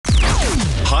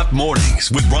Hot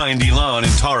Mornings with Brian DeLon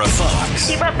and Tara Fox.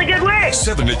 Keep up the good work.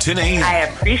 7 to 10 a.m. I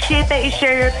appreciate that you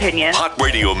share your opinion. Hot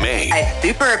Radio Maine. I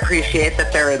super appreciate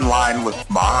that they're in line with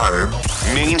mine.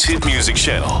 Maine's hit music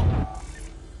channel.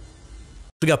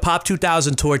 We got Pop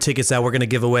 2000 tour tickets that we're going to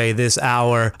give away this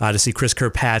hour to see Chris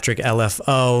Kirkpatrick,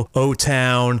 LFO,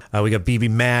 O-Town. We got BB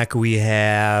Mac. We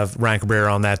have Ryan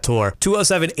Cabrera on that tour.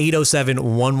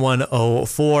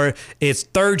 207-807-1104. It's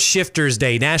Third Shifters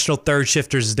Day, National Third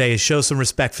Shifters Day. Show some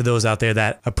respect for those out there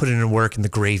that are putting in work in the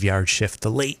graveyard shift, the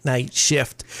late night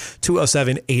shift.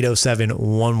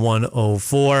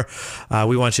 207-807-1104.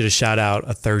 We want you to shout out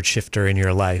a third shifter in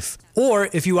your life. Or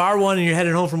if you are one and you're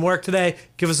heading home from work today,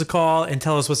 give us a call and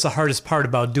tell us what's the hardest part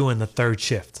about doing the third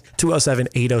shift.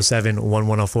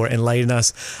 207-807-1104. Enlighten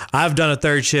us. I've done a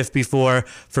third shift before.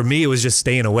 For me, it was just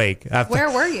staying awake.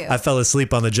 Where were you? I fell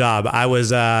asleep on the job. I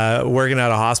was working at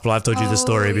a hospital. I've told you this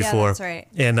story before. That's right.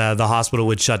 And the hospital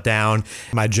would shut down.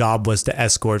 My job was to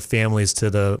escort families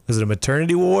to is it a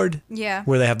maternity ward? Yeah.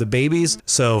 Where they have the babies.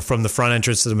 So from the front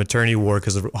entrance to the maternity ward,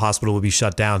 because the hospital would be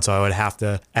shut down. So I would have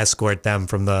to escort them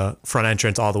from the front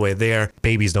entrance all the way there.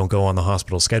 Babies don't go on the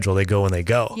hospital schedule. They go when they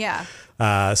go. Yeah.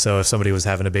 So if somebody was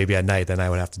having a baby at night, then I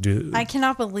would have to do... I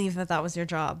cannot believe that was your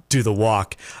job. Do the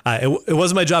walk. It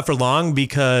wasn't my job for long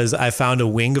because I found a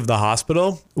wing of the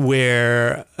hospital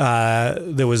where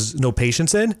there was no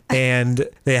patients in, and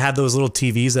they had those little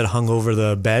TVs that hung over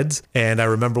the beds. And I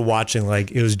remember watching,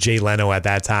 like, it was Jay Leno at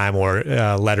that time or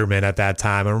Letterman at that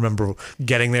time. I remember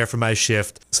getting there for my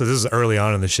shift. So this is early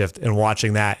on in the shift, and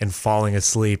watching that and falling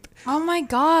asleep. Oh my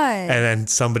God. And then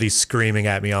somebody screaming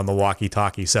at me on the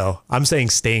walkie-talkie. So I'm saying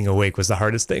staying awake was the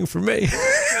hardest thing for me.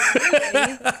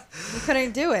 You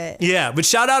couldn't do it. Yeah, but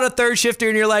shout out a third shifter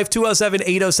in your life,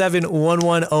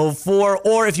 207-807-1104.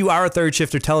 Or if you are a third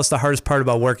shifter, tell us the hardest part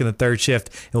about working the third shift,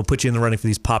 and we'll put you in the running for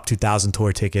these Pop 2000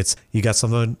 tour tickets. You got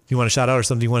something you want to shout out or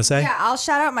something you want to say? Yeah, I'll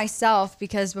shout out myself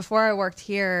because before I worked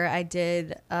here, I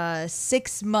did a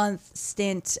 6-month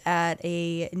stint at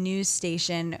a news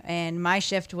station, and my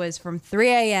shift was from 3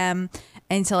 a.m.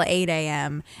 until 8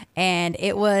 a.m. And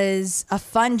it was a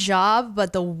fun job,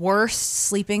 but the worst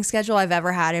sleeping schedule I've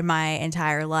ever had in my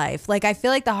entire life. Like, I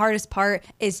feel like the hardest part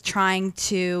is trying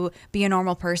to be a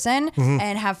normal person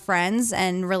and have friends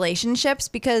and relationships,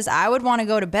 because I would want to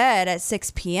go to bed at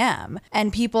 6 p.m.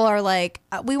 and people are like,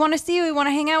 we want to see you, we want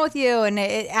to hang out with you. And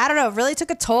I don't know, it really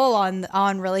took a toll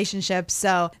on relationships.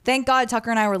 So thank God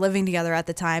Tucker and I were living together at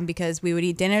the time, because we would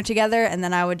eat dinner together and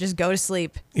then I would just go to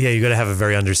sleep. Yeah, you got to have a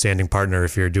very understanding partner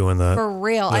if you're doing the For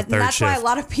real. the And third that's shift. why a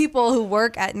lot of people who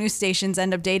work at news stations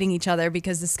end up dating each other,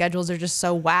 because the schedules are just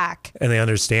so whack. And they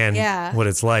understand what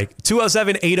it's like.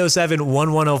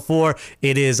 207-807-1104.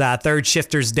 It is Third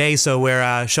Shifters Day, so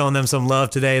we're showing them some love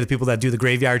today, the people that do the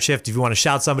graveyard shift. If you want to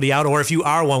shout somebody out, or if you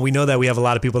are one, we know that we have a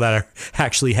lot of people that are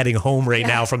actually heading home right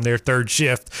now from their third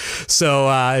shift. So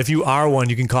if you are one,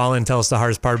 you can call in and tell us the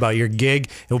hardest part about your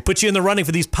gig, and we'll put you in the running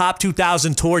for these Pop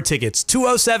 2000 tour tickets.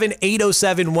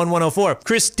 207-807-1104.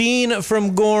 Christine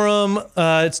from Gorham,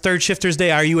 it's Third Shifters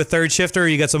Day. Are you a third shifter, or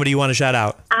you got somebody you want to shout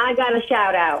out? I got a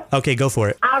shout out. Okay, go for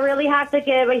it. I really have to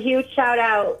give a huge shout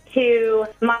out to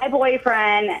my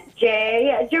boyfriend,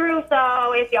 Jay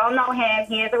Geruso. If y'all know him,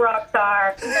 he is a rock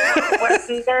star.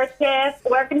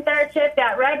 working third shift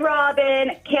at Red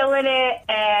Robin, killing it,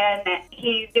 and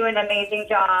he's doing an amazing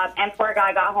job. And poor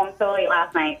guy got home so late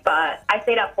last night, but I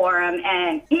stayed up for him,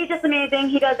 and he's just amazing.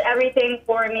 He does everything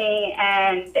for me,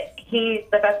 and he's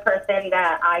the best person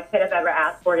that I could have ever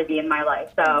asked for to be in my life.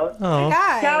 So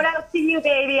shout out to you,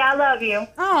 baby. I love you.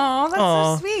 Oh, that's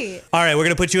so sweet. All right, we're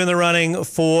going to put you in the running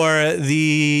for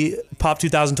the Pop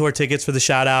 2000 tour tickets for the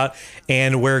shout out,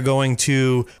 and we're going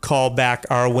to call back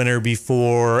our winner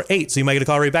before 8. So you might get a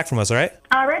call right back from us, all right?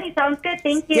 Alrighty, sounds good.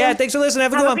 Thank you. Yeah, thanks for listening.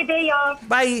 Have a good one. Have a good day, y'all.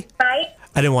 Bye. Bye.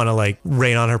 I didn't want to like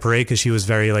rain on her parade because she was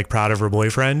very like proud of her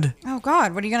boyfriend. Oh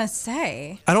God, what are you gonna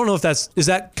say? I don't know if is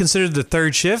that considered the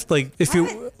third shift? Like if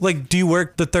you like, do you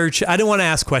work the third shift? I didn't want to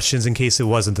ask questions in case it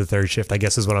wasn't the third shift, I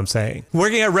guess is what I'm saying.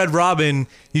 Working at Red Robin,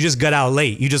 you just got out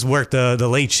late. You just worked the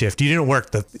late shift. You didn't work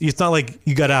it's not like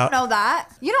you got out. You don't know that.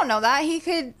 You don't know that.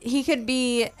 He could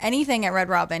be anything at Red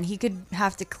Robin. He could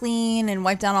have to clean and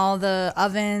wipe down all the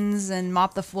ovens and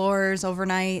mop the floors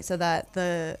overnight so that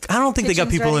I don't think they got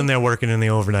people in there working in the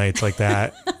overnights like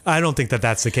that. I don't think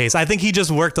that's the case. I think he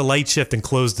just worked a late shift and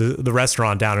closed the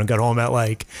restaurant down and got home at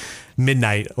like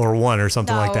midnight or 1 or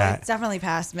something like that. It's definitely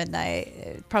past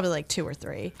midnight. Probably like 2 or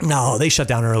 3. No, they shut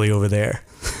down early over there.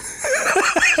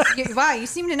 Wow, you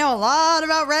seem to know a lot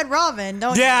about Red Robin,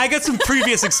 don't you? Yeah, I got some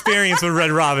previous experience with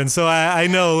Red Robin, so I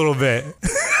know a little bit.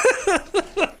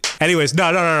 Anyways,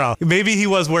 no. Maybe he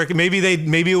was working. Maybe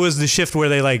it was the shift where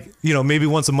they like, maybe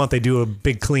once a month they do a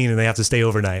big clean and they have to stay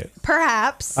overnight.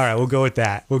 Perhaps. All right, we'll go with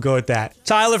that.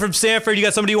 Tyler from Sanford, you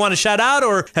got somebody you want to shout out,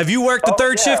 or have you worked the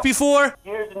third shift before?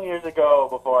 Years and years ago,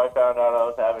 before I found out I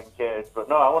was having kids. But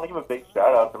no, I want to give a big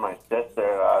shout out to my sister.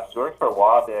 She works for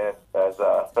Waban as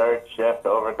a third shift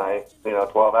overnight,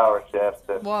 12-hour shift.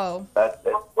 And Whoa. That's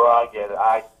rugged.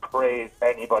 I praise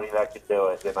anybody that could do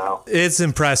it, It's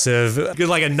impressive. You're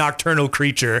like a nocturnal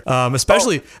creature,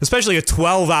 especially a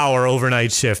 12-hour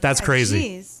overnight shift. That's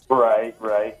crazy. Jeez.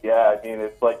 Right. Yeah, I mean,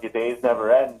 it's like your days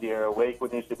never end. You're awake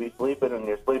when you should be sleeping, and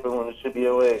you're sleeping when you should be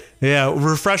awake. Yeah,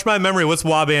 refresh my memory. What's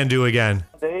Waban do again?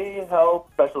 They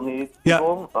help special needs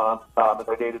people in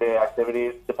their day-to-day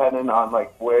activities, depending on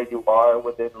like where you are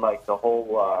within like the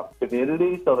whole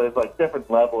community. So there's like different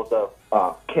levels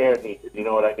of care needed. You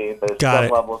know what I mean? There's some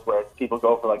levels where people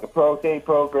go for like a pro-K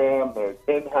program. There's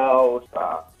in-house.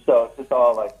 So it's just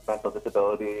all like mental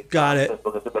disability. Got it.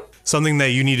 Physical disability. Something that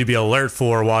you need to be alert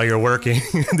for while you're working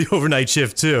the overnight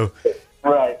shift too.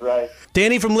 Right.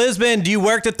 Danny from Lisbon, do you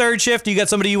work the third shift? Do you got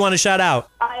somebody you want to shout out?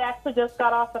 I actually just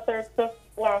got off the third shift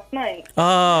last night.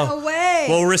 Oh. No way.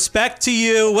 Well, respect to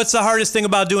you. What's the hardest thing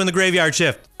about doing the graveyard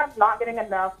shift? I'm not getting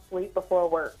enough sleep before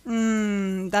work.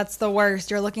 That's the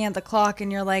worst. You're looking at the clock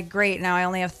and you're like, great, now I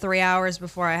only have 3 hours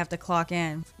before I have to clock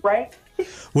in. Right?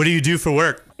 What do you do for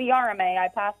work? CRMA. I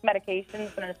pass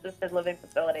medications in an assisted living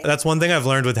facility. That's one thing I've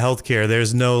learned with healthcare.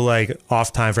 There's no like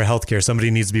off time for healthcare.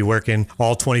 Somebody needs to be working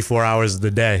all 24 hours of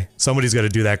the day. Somebody's got to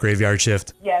do that graveyard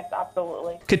shift. Yes,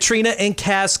 absolutely. Katrina and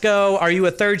Casco, are you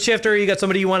a third shifter or you got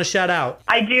somebody you want to shout out?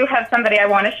 I do have somebody I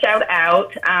want to shout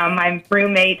out. My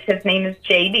roommate, his name is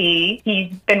JD.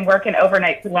 He's been working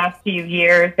overnight for the last few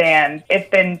years, and it's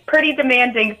been pretty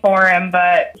demanding for him,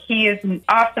 but he is an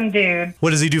awesome dude. What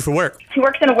does he do for work? He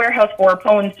works in a warehouse for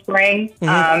Poland Spring.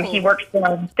 He works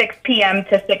from 6 p.m.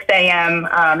 to 6 a.m.,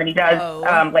 and he does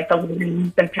like the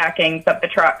loadings and packings of the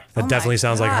trucks. That definitely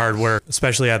sounds like hard work,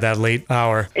 especially at that late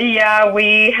hour. Yeah,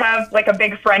 we have like a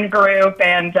big friend group,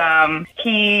 and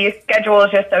his schedule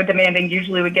is just so demanding.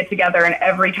 Usually we get together, and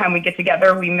every time we get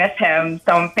together, we miss him.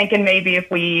 So I'm thinking maybe if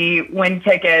we win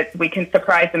tickets, we can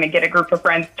surprise him and get a group of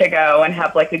friends to go and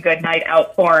have like a good night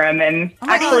out for him, and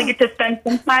actually get to spend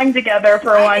some time together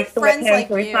for once with him, like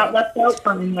so he's not left out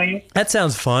from me. That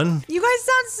sounds fun. You guys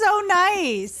sound so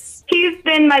nice. He's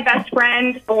been my best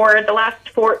friend for the last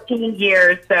 14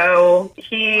 years, so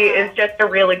he is just a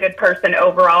really good person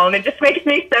overall, and it just makes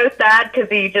me so sad because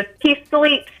he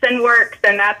sleeps and works,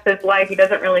 and that's his life. He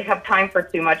doesn't really have time for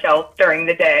too much else during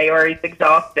the day, or he's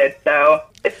exhausted, so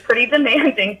it's pretty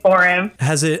demanding for him.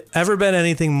 Has it ever been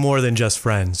anything more than just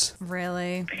friends?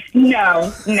 Really?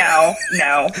 No.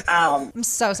 I'm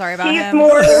so sorry about He's him.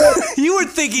 more You were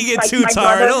thinking it like too, my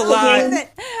Tara. brother. Don't lie.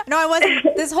 No, I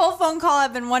wasn't. This whole phone call,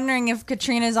 I've been wondering if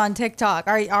Katrina's on TikTok.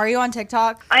 Are you on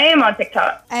TikTok? I am on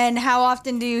TikTok. And how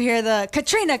often do you hear the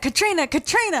Katrina, Katrina,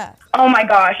 Katrina? Oh my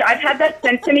gosh, I've had that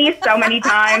sent to me so many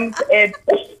times. That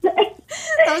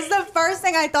was the first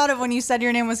thing I thought of when you said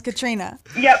your name was Katrina.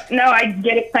 Yep, no, I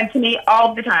get it sent to me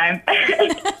all the time.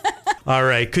 All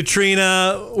right,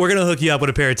 Katrina, we're going to hook you up with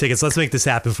a pair of tickets. Let's make this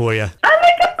happen for you. Oh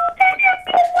my God, thank you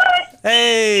so much.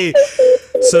 Hey.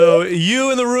 So you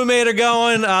and the roommate are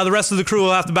going. The rest of the crew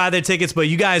will have to buy their tickets, but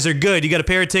you guys are good. You got a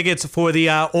pair of tickets for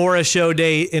the Aura Show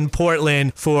Day in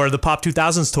Portland for the Pop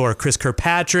 2000s tour. Chris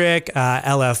Kirkpatrick,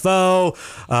 LFO.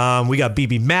 We got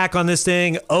BB Mac on this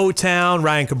thing. O-Town,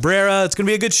 Ryan Cabrera. It's going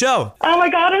to be a good show. Oh my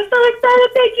God, I'm so excited.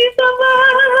 Thank you so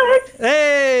much.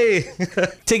 Hey!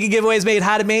 Ticket giveaways made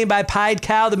hot in Maine by Pied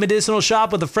Cow, the medicinal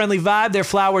shop with a friendly vibe. Their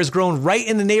flowers grown right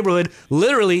in the neighborhood.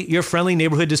 Literally your friendly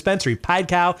neighborhood dispensary. Pied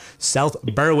Cow, South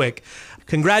Berwick.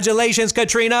 Congratulations,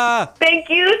 Katrina! Thank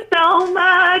you so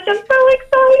much. I'm so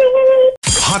excited.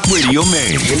 Hot Radio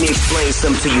Maine. Let me explain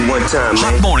something to you one time,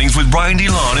 Hot man. mornings with Brian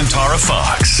DeLon and Tara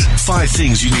Fox. 5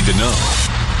 things you need to know.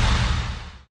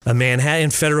 A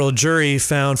Manhattan federal jury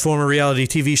found former reality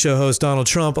TV show host Donald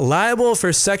Trump liable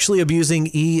for sexually abusing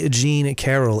E. Jean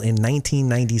Carroll in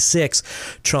 1996.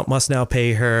 Trump must now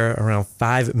pay her around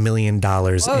 $5 million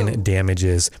in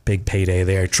damages. Big payday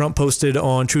there. Trump posted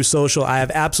on True Social, "I have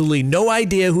absolutely no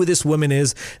idea who this woman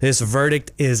is. This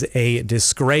verdict is a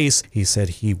disgrace." He said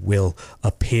he will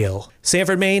appeal.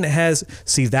 Sanford, Maine has,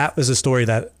 that was a story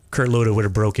that Kurt Loder would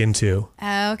have broke into.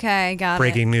 Okay, got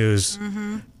Breaking news.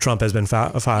 Trump has been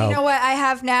filed. You know what I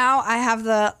have now? I have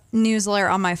the news alert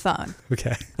on my phone.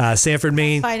 Okay. Sanford,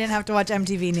 Maine. I didn't have to watch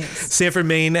MTV News. Sanford,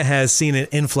 Maine has seen an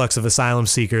influx of asylum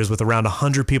seekers with around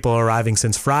 100 people arriving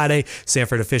since Friday.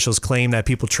 Sanford officials claim that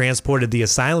people transported the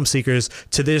asylum seekers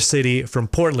to their city from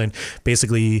Portland.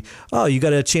 Basically, you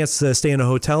got a chance to stay in a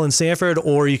hotel in Sanford,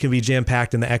 or you can be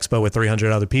jam-packed in the expo with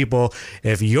 300 other people.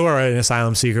 If you're an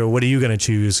asylum seeker, what are you going to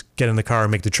choose? Get in the car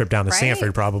and make the trip down to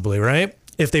Sanford, probably, right?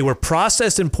 If they were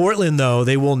processed in Portland, though,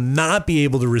 they will not be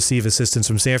able to receive assistance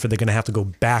from Sanford. They're going to have to go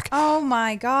back Oh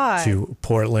my God. to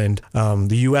Portland.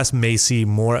 The U.S. may see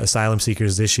more asylum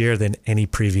seekers this year than any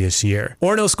previous year.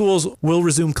 Orono schools will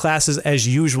resume classes as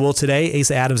usual today.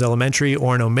 Asa Adams Elementary,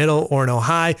 Orono Middle, Orono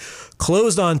High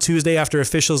closed on Tuesday after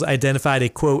officials identified a,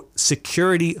 quote,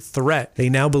 security threat. They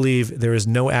now believe there is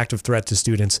no active threat to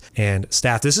students and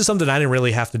staff. This is something I didn't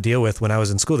really have to deal with when I was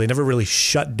in school. They never really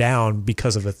shut down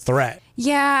because of a threat.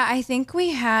 Yeah, I think we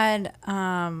had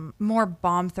more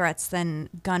bomb threats than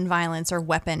gun violence or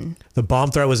weapon. The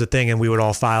bomb threat was a thing, and we would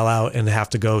all file out and have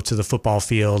to go to the football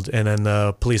field, and then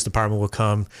the police department would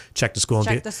come, check the school.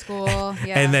 Check the school,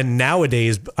 yeah. And then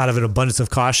nowadays, out of an abundance of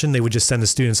caution, they would just send the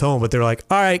students home, but they're like,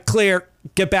 all right, clear,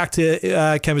 get back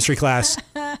to chemistry class.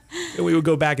 And we would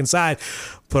go back inside.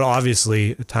 But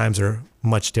obviously, times are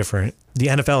much different. The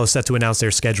NFL is set to announce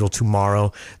their schedule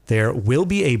tomorrow. There will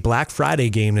be a Black Friday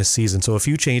game this season. So a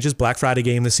few changes. Black Friday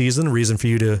game this season. Reason for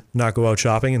you to not go out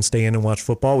shopping and stay in and watch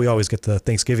football. We always get the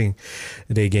Thanksgiving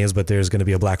Day games, but there's going to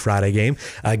be a Black Friday game.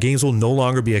 Games will no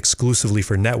longer be exclusively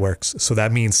for networks. So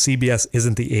that means CBS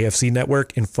isn't the AFC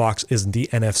network and Fox isn't the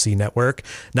NFC network.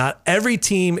 Not every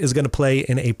team is going to play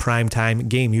in a primetime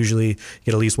game. Usually you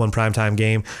get at least one primetime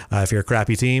game. If you're a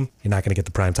crappy team, you're not going to get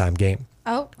the primetime game.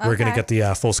 Oh, okay. We're going to get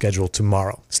the full schedule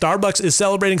tomorrow. Starbucks is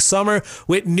celebrating summer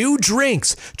with new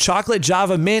drinks. Chocolate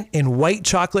Java Mint and white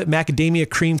chocolate macadamia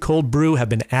cream cold brew have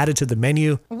been added to the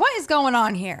menu. What is going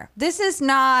on here? This is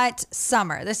not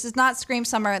summer. This is not Scream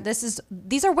Summer.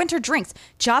 These are winter drinks.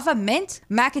 Java Mint,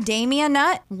 macadamia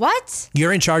nut. What?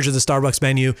 You're in charge of the Starbucks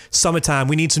menu. Summertime.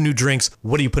 We need some new drinks.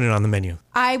 What are you putting on the menu?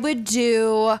 I would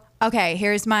do... Okay,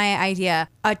 here's my idea.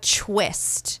 A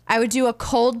twist. I would do a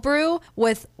cold brew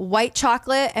with white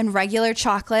chocolate and regular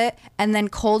chocolate, and then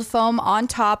cold foam on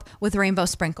top with rainbow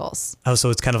sprinkles. Oh, so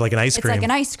it's kind of like an ice cream. It's like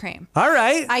an ice cream. All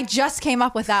right. I just came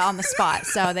up with that on the spot,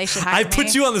 so they should hire I me.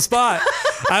 put you on the spot.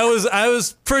 I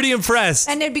was pretty impressed.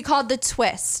 And it'd be called the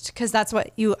twist, because that's what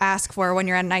you ask for when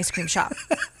you're at an ice cream shop.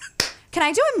 Can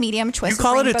I do a medium twist? You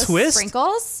call with it a rainbow twist?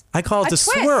 Sprinkles? I call it the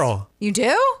twist. swirl. You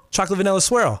do? Chocolate vanilla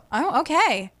swirl. Oh,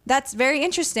 okay. That's very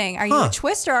interesting. Are you a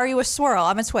twist or are you a swirl?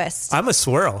 I'm a twist. I'm a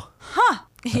swirl. Huh.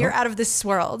 You're out of this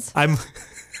world. I'm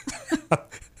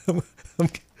I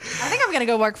think I'm going to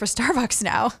go work for Starbucks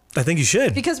now. I think you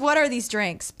should. Because what are these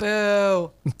drinks?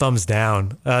 Boo. Thumbs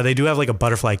down. They do have like a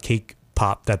butterfly cake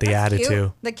pop that they added Cute.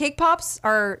 to. The cake pops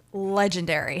are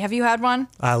legendary. Have you had one?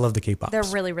 I love the cake pops. They're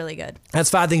really, really good. That's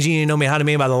 5 things you need to know made how to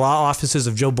made by the law offices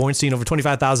of Joe Bornstein. Over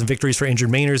 25,000 victories for injured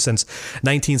Mainers since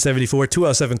 1974.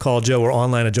 207-CALL JOE or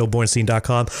online at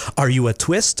joebornstein.com. Are you a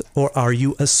twist or are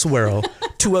you a swirl?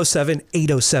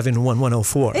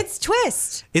 207-807-1104. It's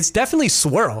twist. It's definitely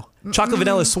swirl. Chocolate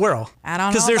vanilla swirl. I don't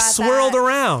know because they're about swirled that.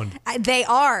 around. They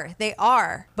are.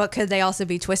 But could they also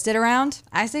be twisted around?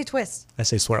 I say twist. I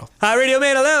say swirl. Hi, Radio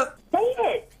Man. Hello. Say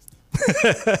it.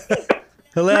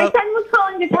 Hello. My friend was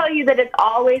calling to tell you that it's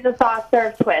always a soft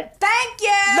serve twist. Thank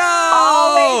you. No.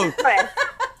 Always a twist.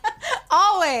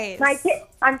 Always.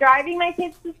 I'm driving my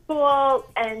kids to school,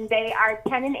 and they are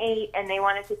 10 and 8, and they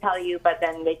wanted to tell you, but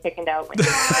then they chickened out. When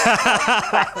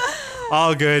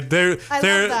All good. They're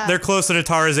that. closer to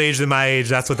Tara's age than my age.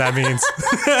 That's what that means.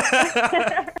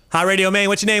 Hi, Radio Maine.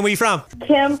 What's your name? Where you from?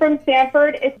 Kim from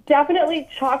Stanford. It's definitely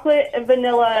chocolate and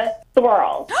vanilla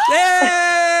swirl.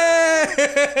 Yay!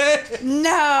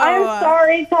 No. I'm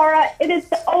sorry, Tara. It is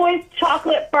always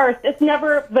chocolate first. It's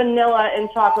never vanilla and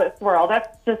chocolate swirl.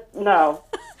 That's just, no.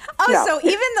 Oh, No. so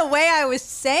even the way I was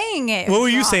saying it. What was were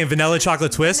you wrong. saying? Vanilla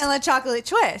chocolate twist? Vanilla chocolate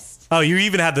twist. Oh, you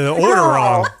even had the order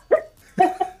wrong. All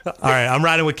right, I'm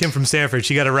riding with Kim from Stanford.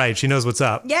 She got it right. She knows what's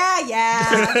up.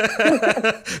 Yeah.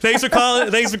 Thanks for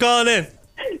calling in.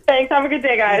 Thanks. Have a good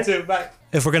day, guys. You too. Bye.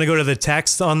 If we're gonna go to the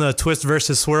text on the twist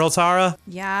versus swirl, Tara,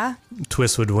 Yeah.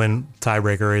 twist would win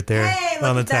tiebreaker right there Hey,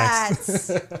 on look the at text.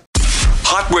 that.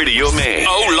 Hot Radio Maine.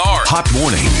 Oh, Lord. Hot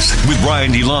Mornings with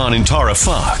Brian DeLon and Tara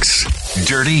Fox.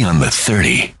 Dirty on the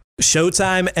 30.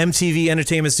 Showtime, MTV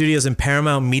Entertainment Studios, and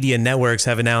Paramount Media Networks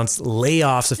have announced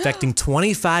layoffs affecting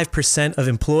 25% of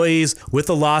employees. With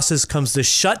the losses comes the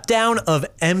shutdown of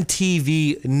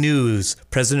MTV News.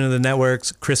 President of the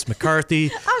networks, Chris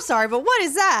McCarthy. I'm sorry, but what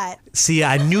is that? See,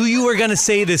 I knew you were going to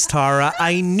say this, Tara.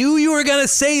 I knew you were going to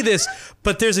say this.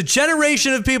 But there's a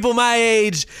generation of people my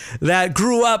age that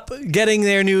grew up getting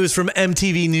their news from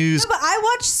MTV News. No, but I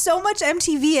watch so much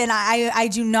MTV, and I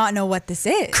do not know what this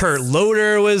is. Kurt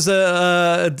Loder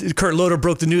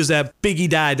broke the news that Biggie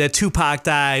died, that Tupac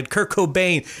died, Kurt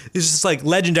Cobain. It's just like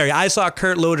legendary. I saw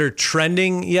Kurt Loder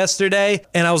trending yesterday,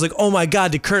 and I was like, oh my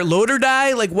God, did Kurt Loder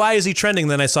die? Like, why is he trending?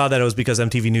 Then I saw that it was because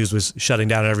MTV News was shutting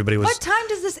down and everybody was... What time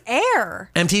does this air?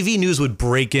 MTV News would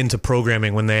break into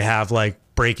programming when they have like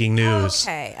breaking news.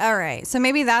 Okay, all right. So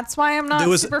maybe that's why I'm not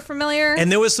super familiar.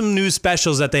 And there was some news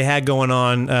specials that they had going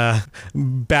on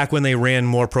back when they ran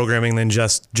more programming than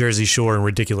just Jersey Shore and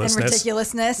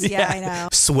ridiculousness. Yeah, I know.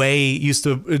 Sway used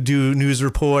to do news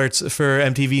reports for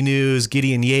MTV News.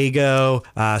 Gideon Yago,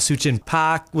 Suchin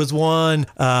Pak was one.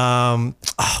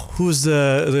 Who's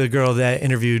the girl that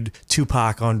interviewed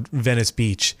Tupac on Venice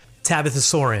Beach? Tabitha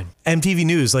Soren. MTV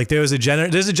News, like there's a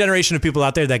generation of people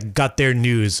out there that got their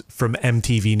news from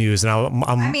MTV News, and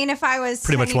I mean, if I was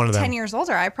pretty much one of them. 10 years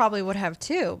older, I probably would have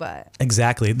too. But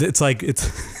exactly, it's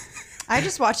I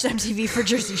just watched MTV for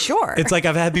Jersey Shore. It's like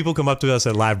I've had people come up to us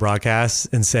at live broadcasts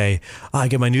and say, oh, I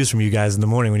get my news from you guys in the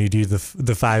morning when you do the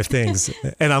 5 things.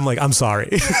 And I'm like, I'm sorry.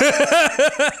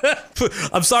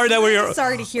 I'm sorry that we're your...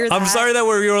 Sorry to hear that. I'm sorry that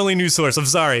we're your only news source. I'm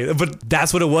sorry. But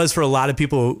that's what it was for a lot of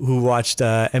people who watched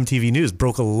MTV News.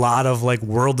 Broke a lot of like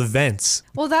world events.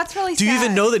 Well, that's really sad. Do you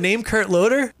even know the name Kurt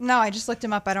Loder? No, I just looked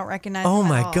him up. I don't recognize him Oh at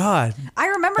my all. God. I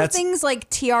remember things like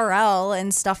TRL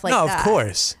and stuff like that. No, of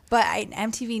course. But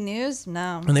MTV News,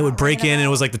 no. And they would break in and it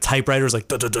was like the typewriter was like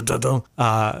dun, dun, dun, dun,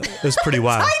 dun. It was pretty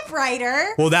wild.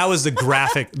 Typewriter? Well, that was the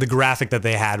graphic. The graphic that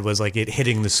they had was like it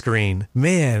hitting the screen.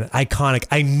 Man, iconic.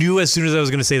 I knew as soon as I was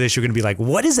going to say this, you're going to be like,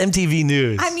 what is MTV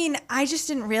News? I mean, I just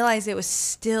didn't realize it was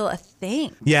still a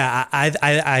thing. Yeah,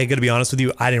 I got to be honest with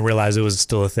you. I didn't realize it was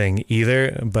still a thing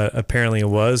either, but apparently it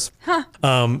was. Huh.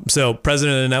 So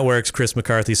President of the networks, Chris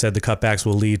McCarthy, said the cutbacks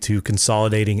will lead to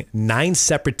consolidating 9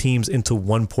 separate teams into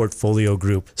one portfolio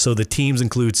group. So the teams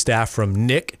include staff from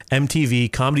Nick,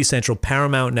 MTV, Comedy Central,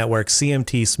 Paramount Network,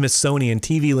 CMT, Smithsonian,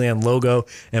 TV Land, Logo,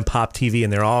 and Pop TV,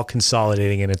 and they're all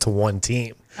consolidating it into one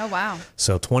team. Oh, wow.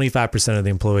 So 25% of the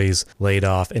employees laid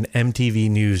off, and MTV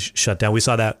News shut down. We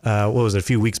saw that, a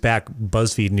few weeks back,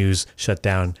 BuzzFeed News shut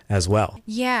down as well.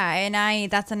 Yeah, and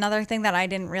that's another thing that I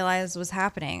didn't realize was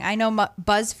happening. I know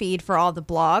BuzzFeed for all the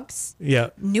blogs. Yeah.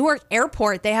 Newark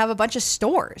Airport, they have a bunch of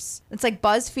stores. It's like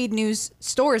BuzzFeed News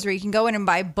stores where you can go in and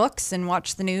buy books and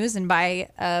watch the news and buy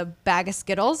a bag of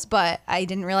Skittles, but I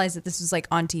didn't realize that this was like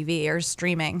on TV or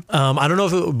streaming. I don't know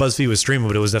if BuzzFeed was streaming,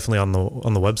 but it was definitely on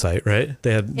the website, right?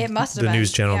 They had it must have the been.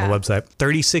 news channel Yeah. on the website.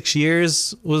 36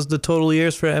 years was the total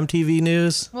years for MTV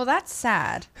News. Well, that's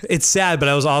sad. It's sad, but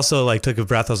I was also like took a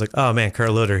breath. I was like, oh man,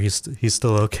 Kurt Loder, he's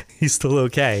still okay. He's still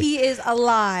okay. He is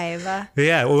alive.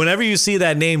 Yeah. Well, whenever you see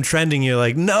that name trending, you're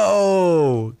like,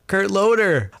 no, Kurt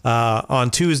Loder.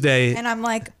 On Tuesday. And I'm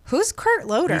like, who's Kurt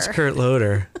Loder? Who's Kurt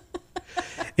Loder?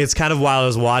 It's kind of while I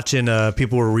was watching,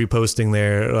 people were reposting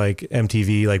their like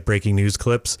MTV like breaking news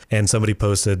clips, and somebody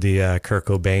posted the Kurt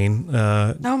Cobain.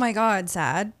 Oh my God,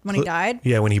 sad when he died.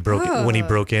 Yeah, when he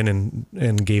broke in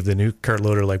and gave the new Kurt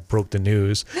Loder like broke the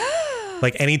news.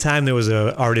 Like anytime there was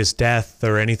a artist death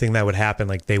or anything that would happen,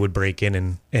 like they would break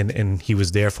in and he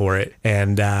was there for it.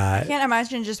 And I can't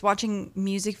imagine just watching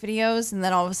music videos and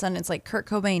then all of a sudden it's like Kurt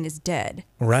Cobain is dead.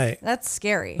 Right. That's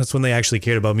scary. That's when they actually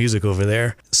cared about music over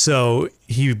there. So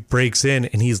he breaks in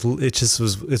and it's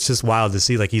just wild to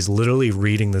see. Like he's literally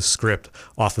reading the script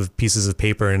off of pieces of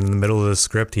paper, and in the middle of the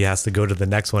script he has to go to the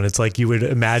next one. It's like you would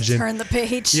imagine turn the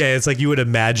page. Yeah, it's like you would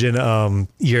imagine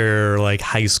your like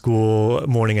high school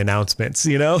morning announcements,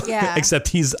 you know? Yeah. Except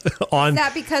he's on. Is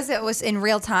that because it was in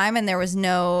real time and there was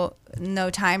no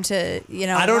time to,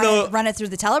 I don't know. Run it through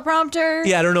the teleprompter?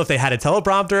 Yeah, I don't know if they had a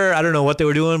teleprompter. I don't know what they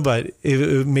were doing, but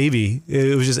maybe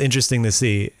it was just interesting to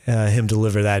see him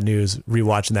deliver that news,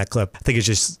 rewatching that clip. I think it's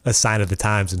just a sign of the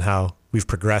times and how we've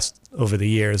progressed over the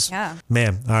years. Yeah.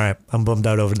 Man, all right. I'm bummed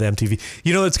out over the MTV.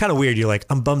 You know, it's kind of weird. You're like,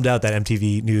 I'm bummed out that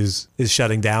MTV News is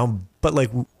shutting down, but like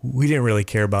we didn't really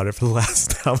care about it for the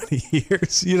last how many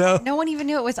years, you know? No one even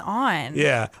knew it was on.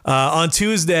 Yeah. On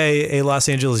Tuesday, a Los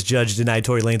Angeles judge denied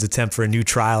Tory Lanez attempt for a new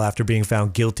trial after being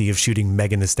found guilty of shooting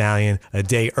Megan Thee Stallion. A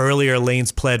day earlier,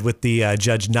 Lanez pled with the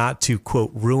judge not to,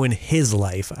 quote, ruin his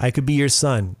life. I could be your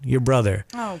son, your brother.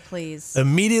 Oh, please.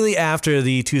 Immediately after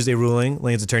the Tuesday ruling,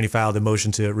 Lanez's attorney filed a the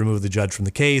motion to remove the judge from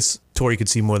the case. Tori could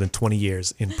see more than 20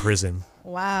 years in prison.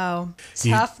 Wow.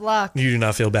 Tough luck. You do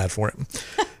not feel bad for him.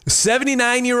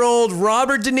 79-year-old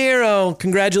Robert De Niro,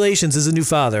 congratulations, is a new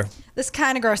father. This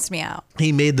kind of grossed me out.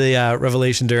 He made the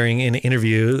revelation during an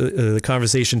interview. The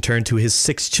conversation turned to his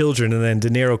 6 children, and then De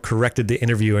Niro corrected the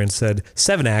interviewer and said,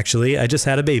 7 actually, I just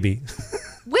had a baby.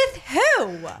 With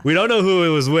who? We don't know who it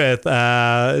was with.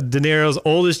 De Niro's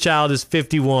oldest child is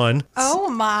 51. Oh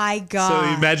my God.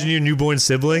 So imagine your newborn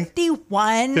sibling.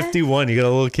 51? 51, you got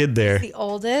a little kid there. The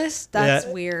oldest? That's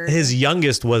weird. His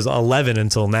youngest was 11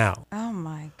 until now. Oh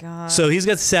my God. So he's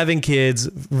got 7 kids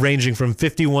ranging from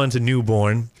 51 to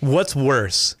newborn. What's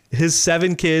worse? His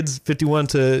 7 kids, 51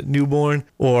 to newborn,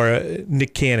 or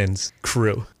Nick Cannon's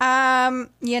crew?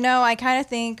 I kind of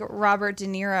think Robert De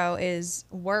Niro is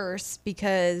worse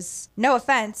because, no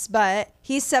offense, but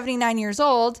he's 79 years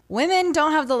old. Women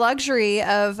don't have the luxury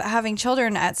of having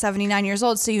children at 79 years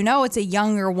old. So, it's a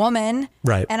younger woman.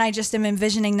 Right. And I just am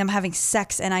envisioning them having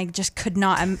sex, and I just could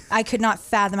not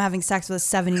fathom having sex with a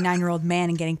 79-year-old man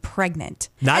and getting pregnant.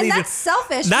 That's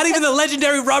selfish. Not even the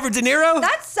legendary Robert De Niro?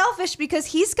 That's selfish because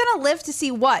he's going to live to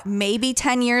see what? Maybe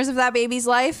 10 years of that baby's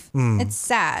life? It's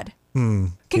sad.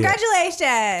 Congratulations.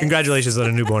 Yeah. Congratulations on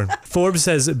a newborn. Forbes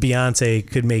says Beyonce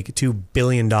could make $2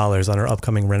 billion on her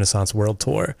upcoming Renaissance World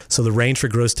Tour. So the range for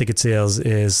gross ticket sales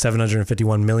is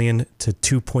 $751 million to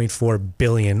 $2.4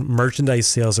 billion. Merchandise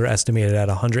sales are estimated at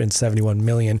 $171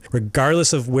 million.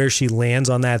 Regardless of where she lands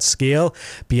on that scale,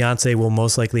 Beyonce will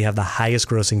most likely have the highest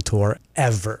grossing tour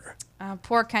ever.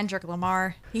 Poor Kendrick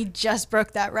Lamar. He just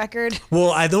broke that record.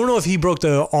 Well, I don't know if he broke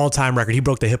the all-time record. He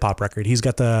broke the hip-hop record. He's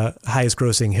got the highest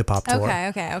grossing hip-hop tour.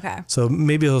 Okay. So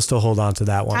maybe he'll still hold on to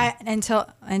that one.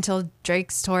 Until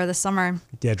Drake's tour this summer.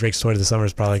 Yeah, Drake's tour this summer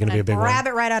is probably going to be a big one. Grab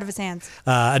it right out of his hands.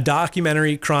 A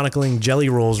documentary chronicling Jelly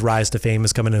Roll's rise to fame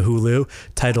is coming to Hulu,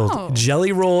 titled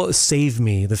Jelly Roll Save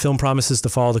Me. The film promises to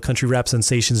follow the country rap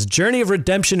sensation's journey of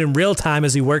redemption in real time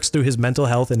as he works through his mental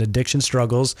health and addiction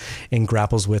struggles and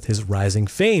grapples with his rising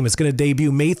fame. It's going to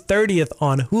debut May 30th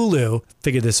on Hulu.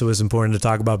 Figured this was important to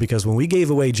talk about because when we gave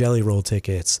away Jelly Roll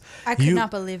tickets, I could not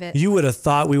believe it. You would have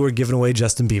thought we were giving away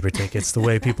Justin Bieber tickets the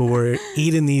way people were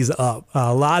eating these up.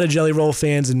 A lot of Jelly Roll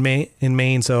fans in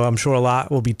Maine, so I'm sure a lot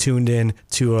will be tuned in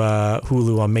to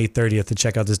Hulu on May 30th to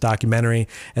check out this documentary.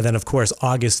 And then, of course,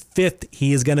 August 5th,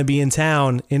 he is going to be in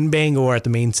town in Bangor at the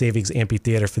Maine Savings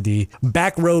Amphitheater for the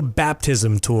Back Road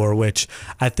Baptism Tour, which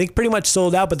I think pretty much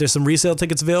sold out, but there's some resale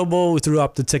tickets available. We threw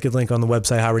up the ticket link on the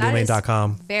website,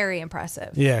 howardmaine.com. Very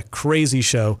impressive. Yeah, crazy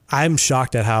show. I'm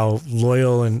shocked at how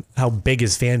loyal and how big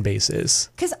his fan base is.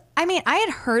 Because I had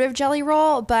heard of Jelly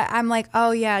Roll, but I'm like,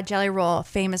 oh yeah, Jelly Roll,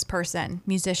 famous person,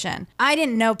 musician. I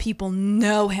didn't know people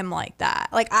know him like that.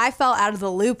 Like, I fell out of the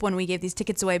loop when we gave these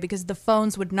tickets away because the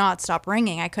phones would not stop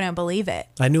ringing. I couldn't believe it.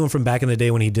 I knew him from back in the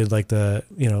day when he did like the,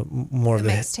 more of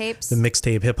the mixtapes, the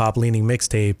mixtape, hip hop leaning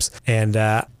mixtapes. And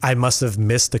I must have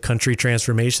missed the country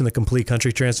transformation, the complete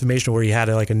country transformation where he had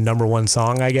like a #1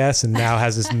 song, I guess, and now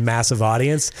has this massive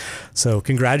audience. So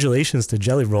congratulations to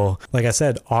Jelly Roll. Like I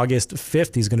said, August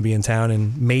 5th, he's going to be in town,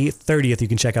 and May 30th, you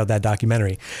can check out that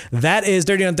documentary. That is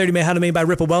Dirty on 30 Made, how to made by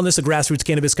Ripple Wellness, a grassroots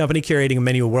cannabis company curating a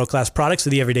menu of world-class products for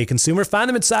the everyday consumer. Find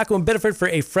them in Saco and Biddeford for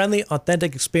a friendly,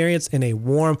 authentic experience in a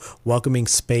warm, welcoming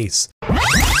space.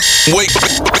 Wake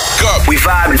up. We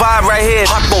vibe right here.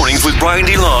 Hot mornings with Brian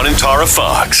DeLon and Tara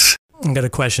Fox. I got a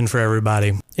question for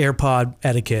everybody. AirPod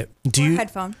etiquette.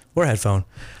 Headphone. Or headphone.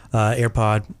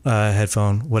 AirPod,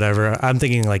 headphone, whatever. I'm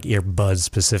thinking like earbuds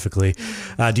specifically.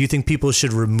 Do you think people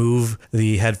should remove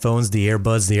the headphones, the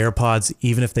earbuds, the AirPods,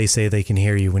 even if they say they can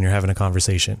hear you when you're having a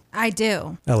conversation? I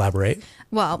do. Elaborate.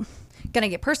 Well, gonna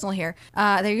get personal here.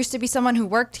 There used to be someone who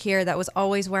worked here that was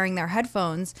always wearing their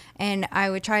headphones, and I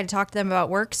would try to talk to them about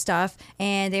work stuff,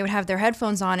 and they would have their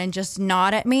headphones on and just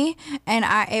nod at me, and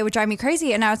it would drive me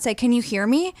crazy. And I would say, "Can you hear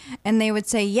me?" And they would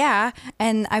say, "Yeah."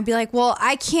 And I'd be like, "Well,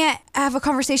 I can't have a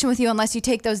conversation with you unless you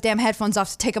take those damn headphones off.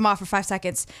 So take them off for 5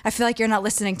 seconds. I feel like you're not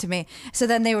listening to me." So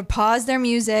then they would pause their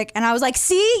music, and I was like,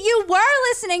 "See, you were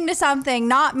listening to something,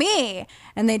 not me."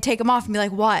 And they'd take them off and be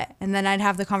like, "What?" And then I'd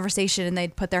have the conversation, and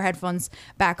they'd put their headphones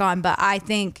back on. But I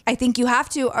think you have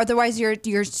to, otherwise you're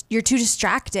too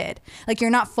distracted. Like, you're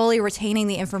not fully retaining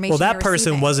the information. Well, that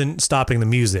person wasn't stopping the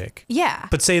music. Yeah.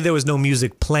 But say there was no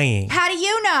music playing. How do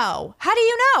you know? How do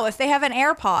you know if they have an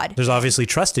AirPod? There's obviously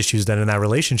trust issues then in that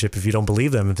relationship if you don't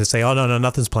believe them. To say, "Oh, no,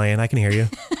 nothing's playing. I can hear you."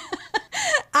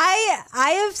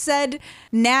 I have said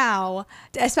now,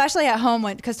 especially at home,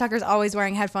 because Tucker's always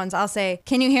wearing headphones, I'll say,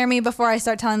 "Can you hear me before I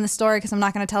start telling the story? Because I'm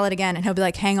not going to tell it again." And he'll be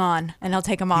like, "Hang on," and he'll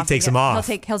take them off. He takes them off.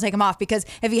 He'll take them off because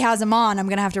if he has them on, I'm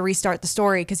going to have to restart the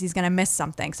story because he's going to miss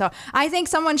something. So I think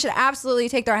someone should absolutely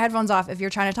take their headphones off if you're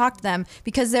trying to talk to them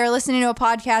because they're listening to a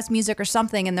podcast, music, or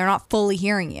something, and they're not fully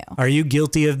hearing you. Are you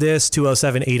guilty of this?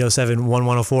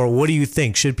 207-807-1104. What do you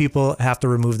think? Should people have to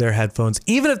remove their headphones,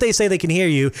 even if they say they can hear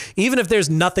you, even if there's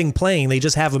nothing playing, they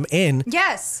just have them in?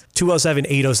 Yes.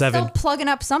 207-807. Still plugging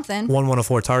up something.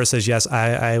 1104. Tara says yes.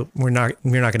 You're not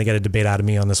going to get a debate out of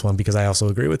me on this one because I also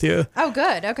agree with you. Oh,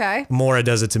 good. Okay. Maura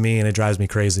does it to me and it drives me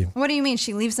crazy. What do you mean?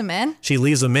 She leaves them in? She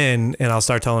leaves them in and I'll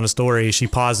start telling a story. She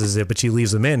pauses it, but she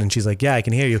leaves them in and she's like, yeah, I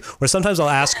can hear you. Or sometimes I'll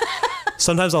ask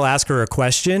her a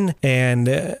question and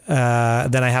then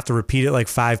I have to repeat it like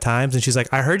 5 times. And she's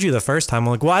like, I heard you the first time. I'm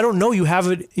like, well, I don't know. You have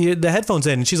the headphones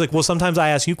in. And she's like, well, sometimes I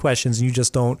ask you questions and you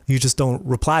just don't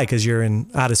reply because you're in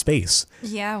outer space.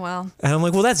 Yeah, well. And I'm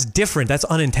like, well, that's different. That's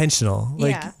unintentional.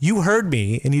 Like you heard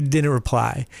me and you didn't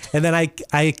reply. And then I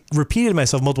repeated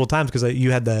myself multiple times because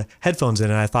you had the headphones in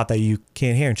and I thought that you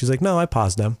can't hear. And she's like, no, I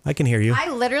paused them. I can hear you. I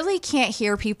literally can't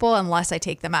hear people unless I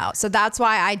take them out. So that's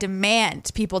why I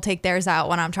demand people take theirs out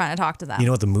when I'm trying to talk to them. You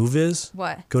know what the move is?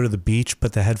 What? Go to the beach,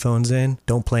 put the headphones in,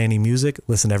 don't play any music,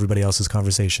 listen to everybody else's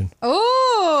conversation.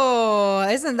 Oh,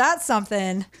 isn't that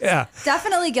something? Yeah.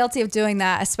 Definitely guilty of doing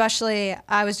that, especially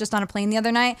I was just on a plane the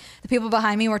other night. The people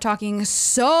behind me were talking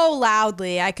so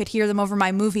loudly, I could hear them over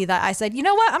my movie that I said, you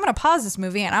know what? I'm going to pause this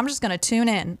movie and I'm just going to tune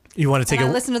in. You want to take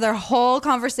listen to their whole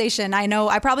conversation.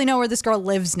 I probably know where this girl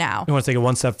lives now. You want to take it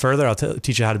one step further? I'll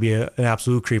teach you how to be an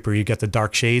absolute creeper. You get the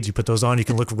dark shades, you put those on, you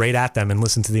can look right at them and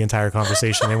listen to the entire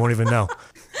conversation. They won't even know.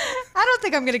 I don't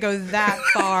think I'm going to go that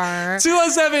far.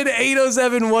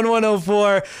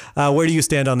 207-807-1104. Where do you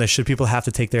stand on this? Should people have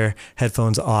to take their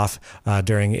headphones off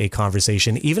during a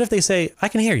conversation, even if they say, I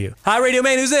can hear you? Hi, Radio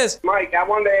Man. Who's this? Mike, I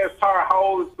wanted to ask Tara, how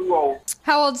old is too old?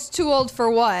 How old's too old for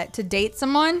what? To date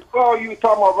someone? Well, you were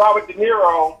talking about Robert De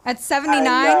Niro. At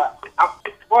 79?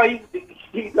 Well,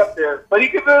 he's up there, but he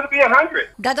could live to be 100.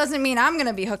 That doesn't mean I'm going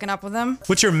to be hooking up with him.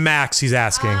 What's your max, he's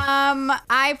asking?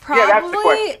 I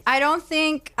don't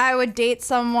think I would date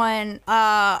someone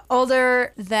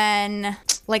older than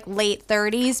like late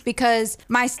 30s because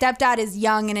my stepdad is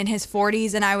young and in his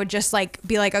 40s and I would just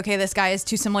be like, okay, this guy is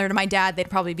too similar to my dad. They'd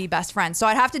probably be best friends. So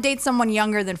I'd have to date someone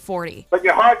younger than 40. But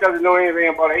your heart doesn't know anything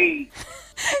about age.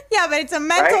 Yeah, but it's a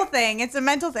mental thing. It's a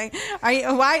mental thing.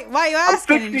 Why are you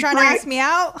asking? Are you trying to ask me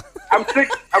out? I'm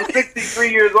 63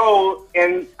 years old,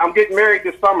 and I'm getting married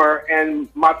this summer, and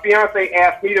my fiance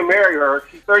asked me to marry her.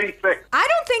 She's 36. I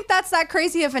don't think that's that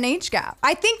crazy of an age gap.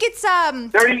 I think it's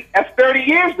 30. That's 30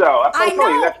 years, though. That's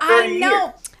That's 30 years.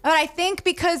 But I think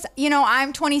because,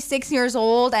 I'm 26 years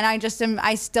old and I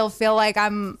still feel like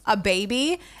I'm a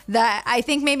baby, that I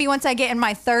think maybe once I get in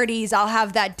my 30s, I'll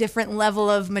have that different level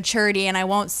of maturity and I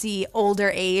won't see older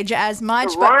age as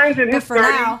much. Ryan's in his 30s.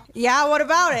 Now, yeah, what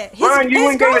about it? Ryan, you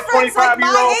ain't getting a 25-year-old.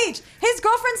 My age. His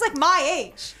girlfriend's like my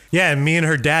age. Yeah, and me and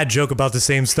her dad joke about the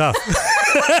same stuff.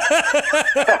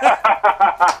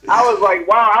 I was like,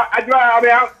 wow.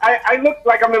 I look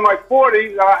like I'm in my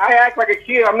 40s. I act like a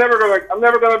kid. I'm never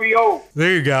gonna be old.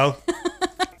 There you go.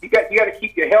 You got to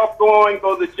keep your health going.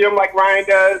 Go to the gym like Ryan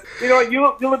does.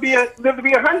 You'll live to be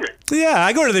 100. Yeah,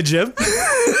 I go to the gym.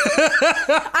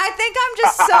 I think I'm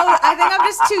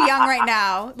just too young right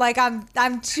now. Like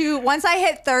I'm too. Once I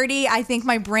hit 30, I think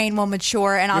my brain will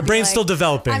mature and Your brain's still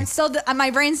developing.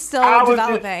 My brain's still I was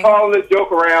developing. just calling to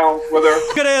joke around with her.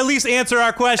 You gotta at least answer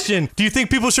our question. Do you think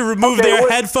people should remove their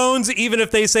headphones even if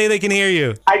they say they can hear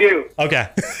you? I do. Okay.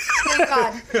 Thank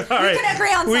God. All right. We can agree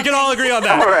on something. We can all agree on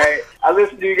that. All right. I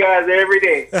listen to you guys every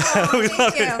day. We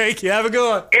love it. Thank you. Have a good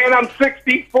one. And I'm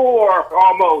 64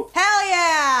 almost. Hell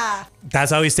yeah.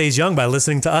 That's how he stays young, by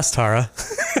listening to us, Tara.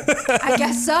 I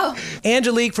guess so.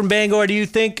 Angelique from Bangor, do you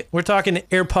think, we're talking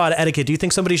AirPod etiquette, do you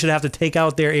think somebody should have to take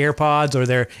out their AirPods or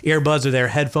their earbuds or their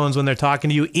headphones when they're talking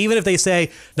to you, even if they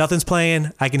say, nothing's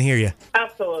playing, I can hear you?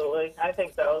 Absolutely. I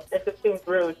think so. It just seems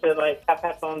rude to have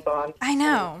headphones on. I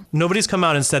know. Nobody's come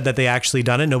out and said that they actually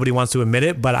done it. Nobody wants to admit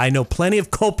it, but I know plenty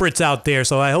of culprits out there,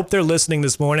 so I hope they're listening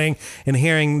this morning and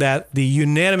hearing that the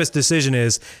unanimous decision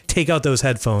is take out those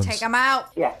headphones. Take them out.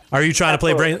 Yeah. Are you trying to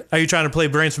play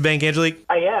Brains for Bank, Angelique?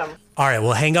 I am. All right,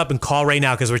 well, hang up and call right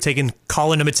now because we're taking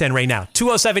caller number 10 right now.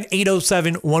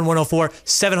 207-807-1104,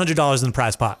 $700 in the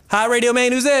prize pot. Hi, Radio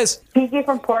Man, who's this? PG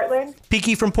from Portland.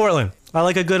 Peaky from Portland. I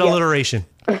like a good alliteration.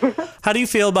 How do you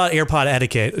feel about AirPod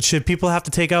etiquette? Should people have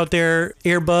to take out their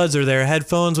earbuds or their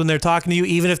headphones when they're talking to you,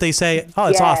 even if they say, oh,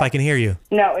 it's off, I can hear you?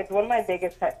 No, it's one of my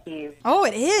biggest pet peeves. Oh,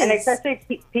 it is. And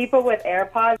especially people with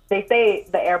AirPods, they say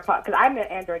the AirPod, because I'm an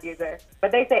Android user,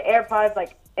 but they say AirPods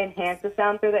like enhance the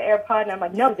sound through the AirPod, and I'm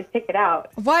like, no, just take it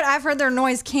out. What? I've heard they're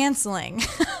noise canceling.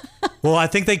 Well, I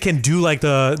think they can do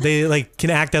they can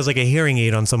act as like a hearing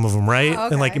aid on some of them, right? Oh,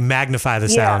 okay. And like magnify the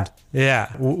sound.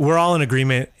 Yeah. We're all in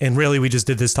agreement. And really, we just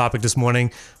did this topic this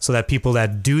morning so that people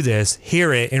that do this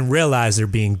hear it and realize they're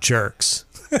being jerks.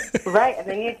 Right, and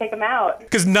they need to take them out.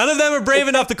 Because none of them are brave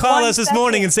enough to call us this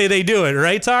morning and say they do it,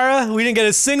 right, Tara? We didn't get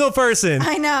a single person.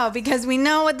 I know, because we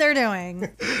know what they're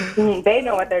doing. They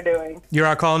know what they're doing. You're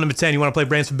our call number 10. You want to play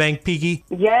Brains for Bank, Peaky?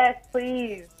 Yes,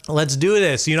 please. Let's do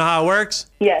this. You know how it works?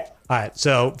 Yes. All right,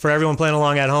 so for everyone playing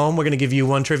along at home, we're going to give you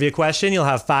one trivia question. You'll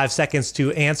have 5 seconds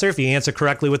to answer. If you answer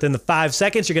correctly within the 5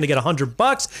 seconds, you're going to get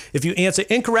 $100. If you answer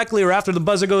incorrectly or after the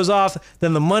buzzer goes off,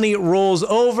 then the money rolls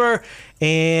over.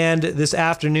 And this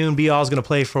afternoon, B-All is going to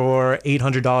play for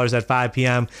 $800 at 5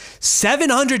 p.m.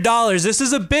 $700. This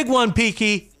is a big one,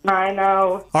 Peaky. I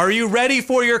know. Are you ready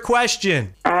for your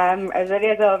question? I'm as ready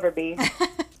as I'll ever be.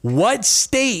 What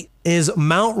state is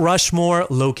Mount Rushmore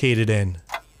located in?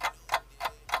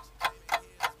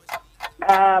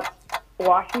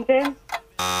 Washington.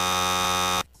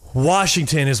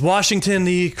 Washington. Is Washington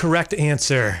the correct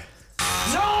answer?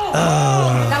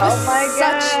 That was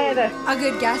such God. a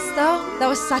good guess, though. That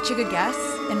was such a good guess,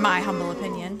 in my humble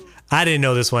opinion. I didn't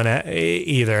know this one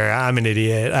either. I'm an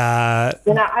idiot.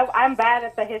 You know, I'm bad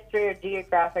at the history or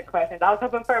geographic questions. I was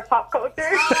hoping for a pop culture.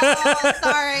 Oh,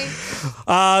 sorry.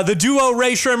 The duo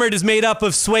Ray Sherman is made up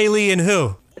of Sway Lee and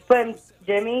who? Slim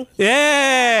Jimmy.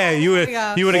 Yeah, you would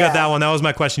Yeah. have got that one. That was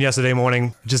my question yesterday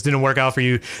morning. Just didn't work out for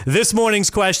you. This morning's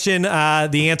question,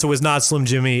 the answer was not Slim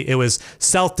Jimmy. It was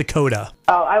South Dakota.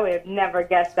 Oh, I would have never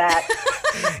guessed that.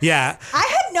 Yeah. I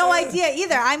had no idea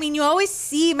either. I mean, you always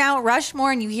see Mount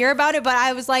Rushmore and you hear about it, but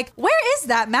I was like, where is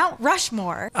that Mount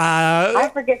Rushmore? I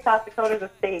forget South Dakota's a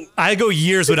state. I go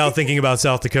years without thinking about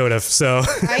South Dakota, so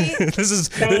Right?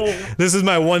 this is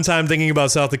my one time thinking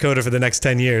about South Dakota for the next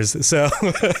 10 years. So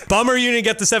bummer you didn't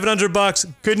get the $700.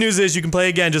 Good news is you can play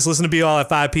again. Just listen to B-All at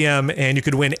 5 p.m. and you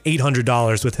could win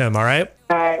 $800 with him. All right.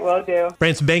 All right, will do.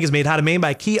 Branson Bank is made how to Maine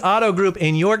by Key Auto Group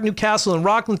in York, Newcastle, and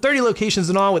Rockland. 30 locations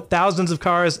in all with thousands of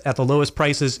cars at the lowest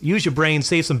prices. Use your brain.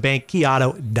 Save some bank.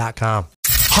 KeyAuto.com.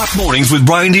 Hot Mornings with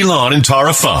Brian DeLon and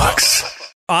Tara Fox.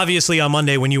 Obviously, on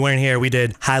Monday when you weren't here, we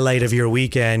did highlight of your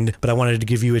weekend, but I wanted to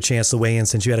give you a chance to weigh in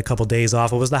since you had a couple days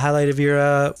off. What was the highlight of your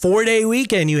 4-day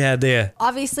weekend you had there?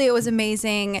 Obviously, it was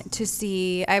amazing to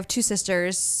see. I have 2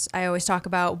 sisters. I always talk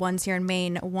about one's here in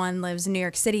Maine, one lives in New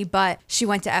York City, but she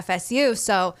went to FSU.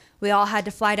 So we all had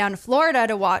to fly down to Florida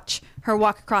to watch her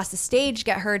walk across the stage,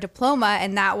 get her diploma,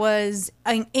 and that was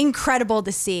incredible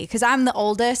to see because I'm the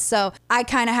oldest, so I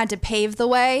kind of had to pave the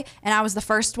way, and I was the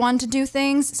first one to do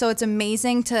things. So it's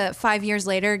amazing to 5 years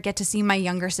later get to see my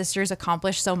younger sisters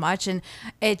accomplish so much, and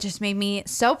it just made me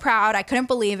so proud. I couldn't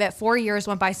believe it. 4 years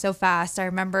went by so fast. I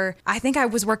remember, I think I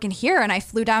was working here, and I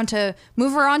flew down to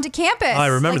move her onto campus. Oh, I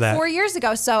remember that. 4 years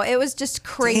ago. So it was just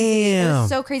crazy. Damn. It was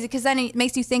so crazy because then it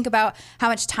makes you think about how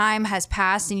much time has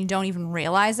passed and you don't even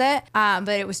realize it.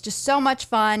 But it was just so much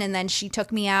fun. And then she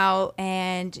took me out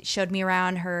and showed me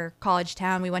around her college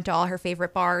town. We went to all her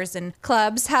favorite bars and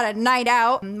clubs, had a night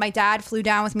out. My dad flew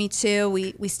down with me too.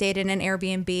 We stayed in an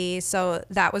Airbnb. So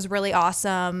that was really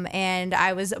awesome. And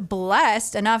I was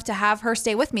blessed enough to have her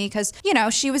stay with me because, you know,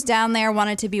 she was down there,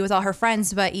 wanted to be with all her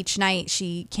friends, but each night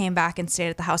she came back and stayed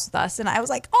at the house with us. And I was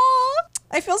like, oh,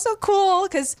 I feel so cool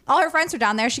because all her friends were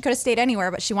down there. She could have stayed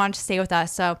anywhere, but she wanted to stay with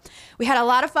us. So we had a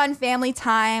lot of fun family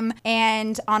time.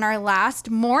 And on our last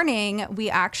morning, we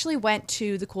actually went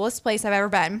to the coolest place I've ever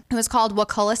been. It was called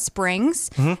Wakulla Springs,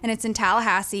 and it's in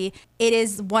Tallahassee. It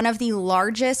is one of the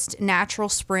largest natural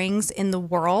springs in the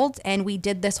world. And we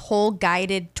did this whole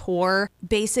guided tour,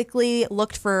 basically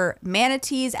looked for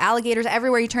manatees, alligators,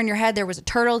 everywhere you turn your head. There was a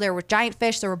turtle, there were giant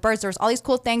fish, there were birds, there was all these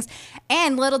cool things.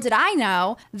 And little did I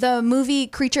know, the movie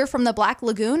Creature from the Black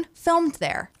Lagoon filmed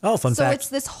there. Oh, fun so fact. It's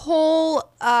this whole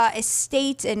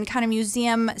estate and kind of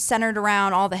museum centered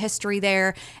around all the history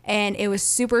there. And it was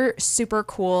super, super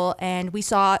cool. And we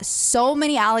saw so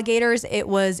many alligators. It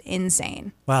was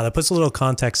insane. Wow, that puts a little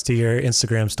context to your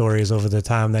Instagram stories over the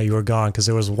time that you were gone because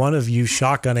there was one of you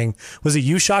shotgunning. Was it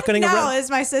you shotgunning No, a Red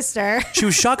it's my sister. She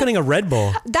was shotgunning a Red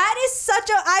Bull. That is such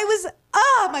a,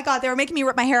 oh my God, they were making me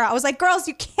rip my hair out. I was like, girls,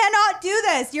 you cannot do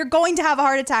this. You're going to have a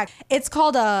heart attack. It's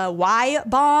called a Y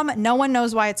bomb. No one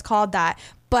knows why it's called that.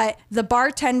 but the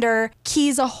bartender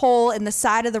keys a hole in the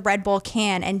side of the Red Bull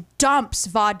can and dumps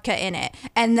vodka in it,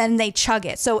 and then they chug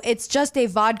it. So it's just a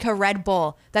vodka Red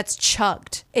Bull that's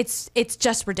chugged. It's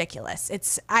just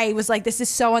ridiculous. I was like, this is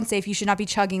so unsafe. You should not be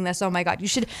chugging this. Oh my God. You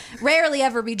should rarely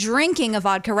ever be drinking a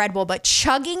vodka Red Bull, but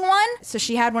chugging one. So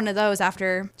she had one of those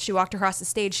after she walked across the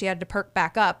stage. She had to perk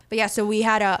back up. But yeah, so we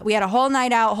had a whole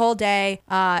night out, whole day.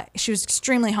 She was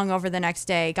extremely hungover the next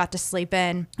day, got to sleep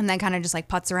in, and then kind of just like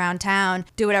putz around town,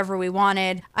 do whatever we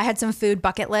wanted. I had some food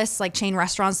bucket lists, like chain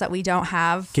restaurants that we don't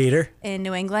have. Gator? In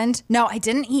New England. No, I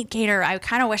didn't eat Gator. I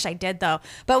kind of wish I did though.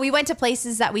 But we went to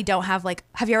places that we don't have, like,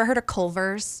 have you ever heard of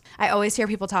Culver's? I always hear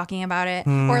people talking about it.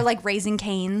 Or like Raising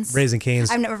Cane's. Raising Cane's.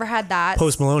 I've never had that.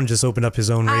 Post Malone just opened up his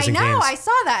own Raising Cane's. I know, I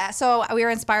saw that. So we were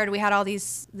inspired. We had all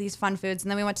these fun foods, and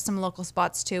then we went to some local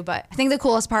spots too. But I think the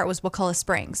coolest part was Wakulla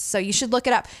Springs. So you should look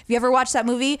it up. If you ever watched that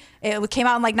movie, it came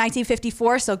out in like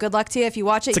 1954. So good luck to you if you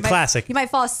watch it. It's a classic. You might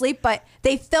fall asleep, but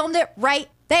they filmed it right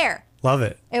there. Love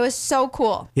it. It was so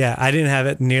cool. Yeah, I didn't have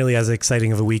it nearly as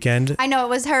exciting of a weekend. I know, it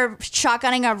was her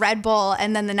shotgunning a Red Bull,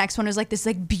 and then the next one was like this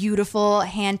like beautiful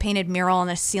hand-painted mural on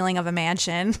the ceiling of a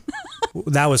mansion.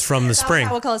 That was from the spring.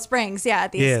 That was at Wakulla Springs, yeah,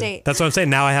 at the estate. That's what I'm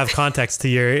saying. Now I have context to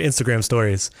your Instagram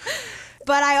stories.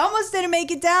 But I almost didn't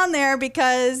make it down there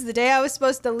because the day I was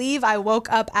supposed to leave, I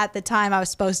woke up at the time I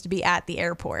was supposed to be at the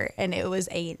airport, and it was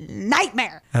a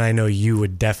nightmare. And I know you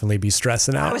would definitely be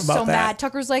stressing out about that. I was so mad.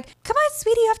 Tucker's like, come on,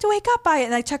 sweetie, you have to wake up by it.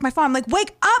 And I checked my phone. I'm like,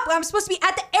 wake up. I'm supposed to be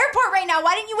at the airport right now.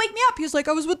 Why didn't you wake me up? He was like,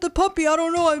 I was with the puppy. I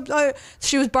don't know.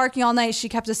 She was barking all night. She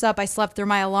kept us up. I slept through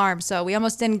my alarm. So we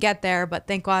almost didn't get there, but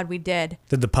thank God we did.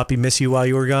 Did the puppy miss you while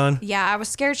you were gone? Yeah, I was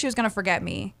scared she was going to forget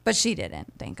me, but she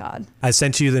didn't. Thank God. I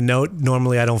sent you the note.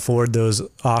 Normally I don't forward those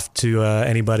off to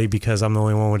anybody because I'm the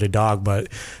only one with a dog, but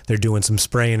they're doing some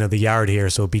spraying of the yard here,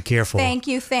 so be careful. Thank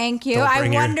you. I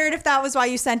wondered if that was why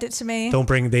you sent it to me.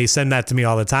 They send that to me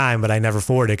all the time, but I never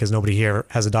forward it because nobody here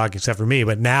has a dog except for me.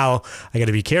 But now I got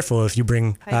to be careful if you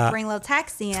bring little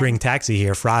taxi in. Bring taxi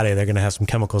here Friday, they're going to have some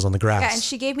chemicals on the grass. Yeah, and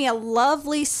she gave me a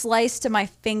lovely slice to my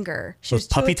finger. She Those was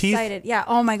too puppy teeth? excited. Yeah.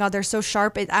 Oh my God, they're so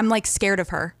sharp. I'm like scared of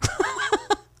her.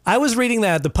 I was reading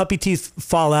that the puppy teeth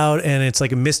fall out and it's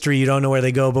like a mystery. You don't know where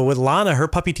they go. But with Lana, her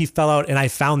puppy teeth fell out and I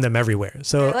found them everywhere.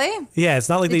 So really? Yeah, it's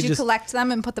not like Did you collect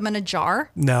them and put them in a jar?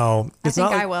 No. I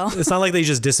think I will. It's not like they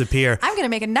just disappear. I'm going to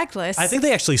make a necklace. I think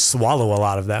they actually swallow a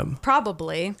lot of them.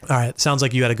 Probably. All right. Sounds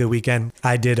like you had a good weekend.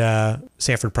 I did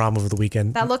Sanford prom over the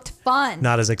weekend. That looked fun.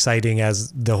 Not as exciting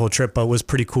as the whole trip, but was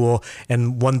pretty cool.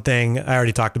 And one thing, I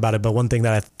already talked about it, but one thing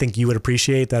that I think you would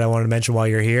appreciate that I wanted to mention while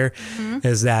you're here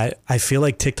is that I feel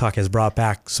like TikTok has brought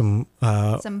back some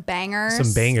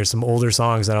bangers, some older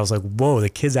songs that I was like, whoa, the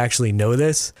kids actually know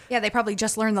this. Yeah, they probably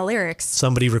just learned the lyrics.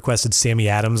 Somebody requested Sammy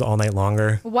Adams All Night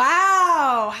Longer.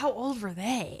 Wow. How old were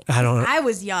they? I don't know. I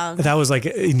was young. That was like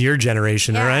in your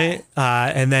generation, right?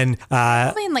 And then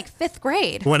probably in like 5th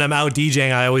grade. When I'm out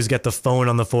DJing, I always get the phone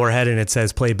on the forehead and it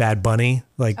says play Bad Bunny.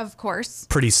 Like, of course.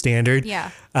 Pretty standard.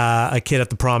 Yeah. A kid at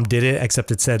the prom did it,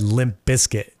 except it said Limp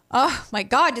Bizkit. Oh my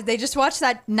God! Did they just watch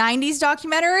that '90s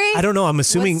documentary? I don't know. I'm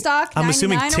assuming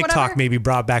TikTok maybe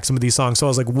brought back some of these songs. So I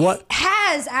was like, "What?" It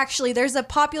has actually. There's a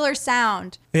popular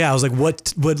sound. Yeah, I was like,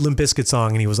 "What Limp Bizkit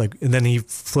song?" And he was like, and then he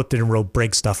flipped it and wrote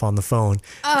 "break stuff" on the phone.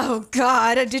 Oh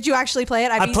God! Did you actually play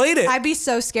it? I played it. I'd be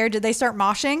so scared. Did they start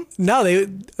moshing? No,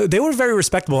 they were very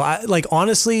respectable.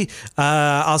 Honestly,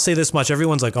 I'll say this much: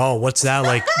 everyone's like, "Oh, what's that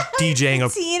like?"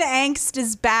 DJing teen angst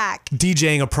is back.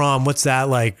 DJing a prom. What's that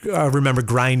like? Remember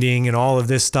grinding and all of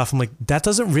this stuff. I'm like, that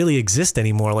doesn't really exist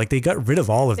anymore. Like they got rid of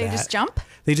all of that. They just jump?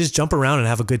 They just jump around and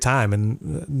have a good time.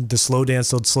 And the slow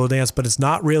dance, but it's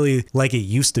not really like it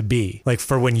used to be. Like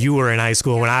for when you were in high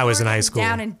school, when I was in high school.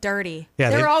 Down and dirty. Yeah,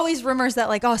 there were always rumors that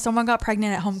like, oh, someone got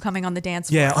pregnant at homecoming on the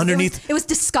dance floor. Yeah, underneath. It was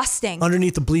disgusting.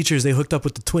 Underneath the bleachers, they hooked up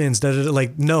with the twins.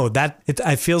 Like, no,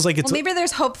 it feels like it's. Well, maybe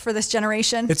there's hope for this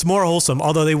generation. It's more wholesome.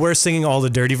 Although they were singing all the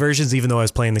dirty versions, even though I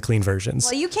was playing the clean versions.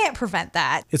 Well, you can't prevent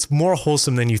that. It's more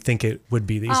wholesome than you think it would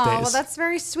be these days. Oh, well, that's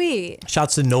very sweet.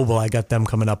 Shouts to Noble. I got them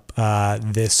coming up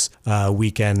this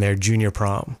weekend, their junior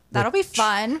prom. That'll be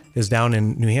fun. Is down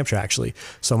in New Hampshire, actually.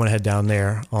 So I'm going to head down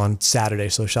there on Saturday.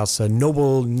 So shouts to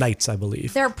Noble Knights, I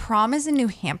believe. Their prom is in New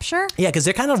Hampshire? Yeah, because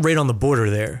they're kind of right on the border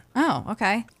there. Oh,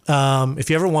 okay. If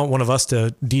you ever want one of us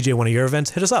to DJ one of your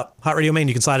events, hit us up. Hot Radio Maine.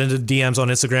 You can slide into DMs on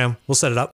Instagram. We'll set it up.